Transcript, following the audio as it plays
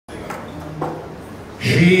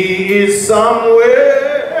She is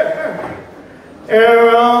somewhere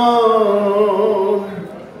around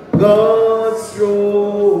God's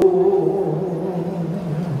throne.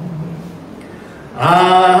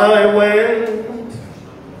 I went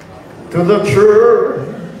to the church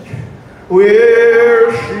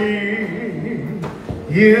where she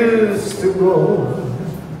used to go.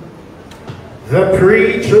 The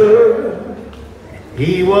preacher,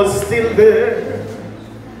 he was still there,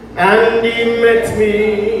 and he met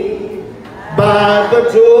me by the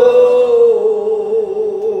door.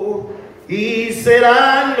 He said,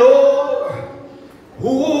 I know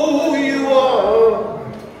who you are,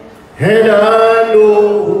 and I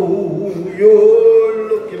know who you're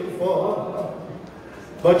looking for.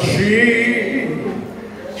 But she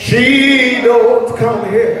don't come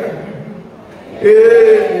here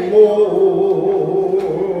anymore.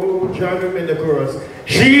 Join me in the chorus.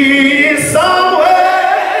 She is somewhere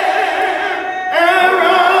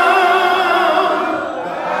around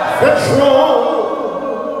the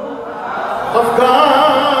throne of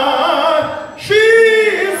God. She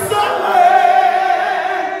is somewhere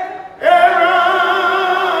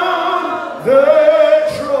around the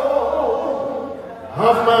throne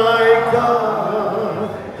of my God.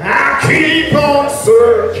 I keep on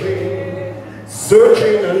searching,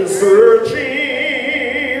 searching and searching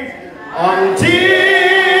until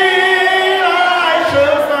I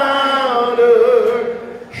shall find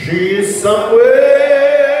her. She is somewhere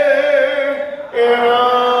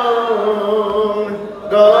around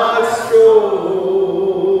God's throne.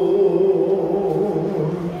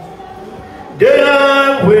 Then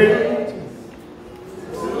I went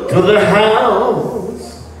to the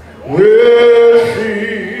house where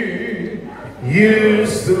she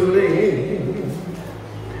used to live.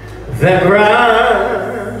 The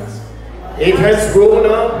grass, it has grown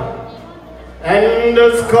up and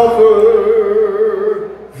has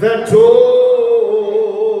covered the door.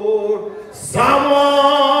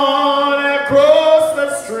 Someone across the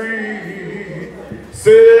street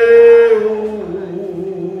say,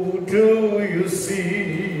 who do you see?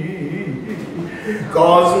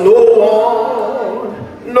 'Cause no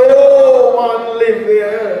one live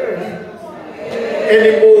there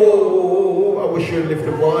anymore. I wish you'd lift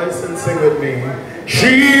the voice and sing with me.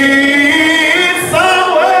 She's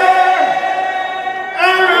somewhere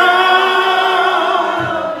around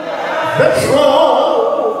the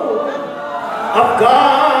throne of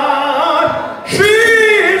God.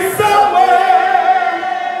 She's somewhere,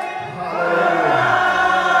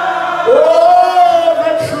 oh,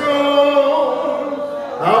 the throne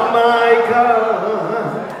of my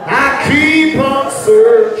God. I keep on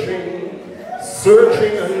searching,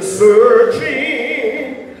 searching and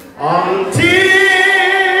searching until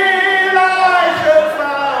I shall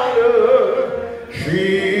find her. She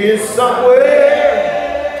is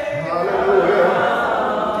somewhere. Hallelujah.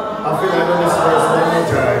 I feel I know this verse one more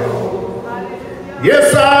time. Yes,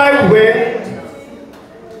 I went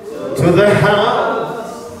to the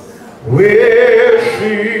house where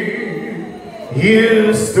she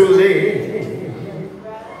used to live.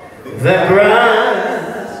 The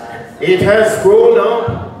grass, it has grown up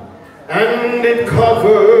and it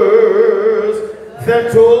covers the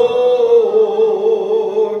door.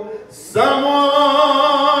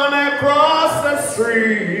 Someone across the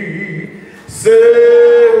street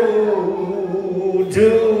say, who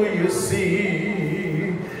do you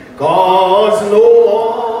see? 'Cause no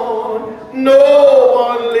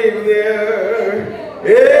one live there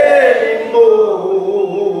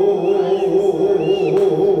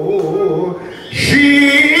anymore. She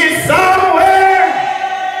is somewhere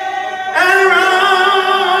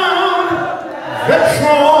around the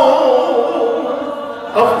throne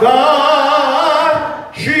of God.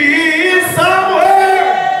 She is somewhere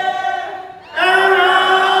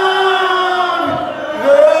around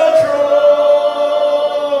the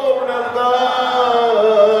throne of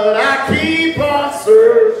God. I keep on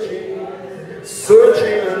searching,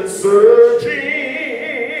 searching and searching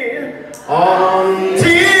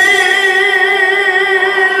until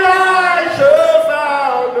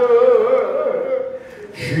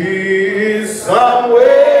she's somewhere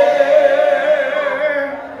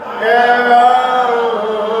around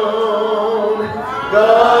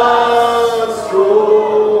God's throne.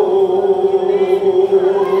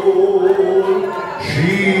 She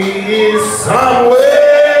is somewhere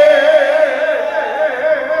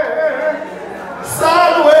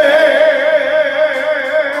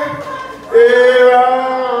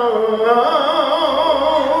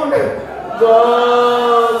around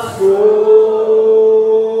God's throne.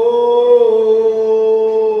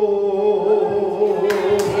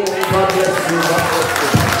 God bless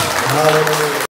you.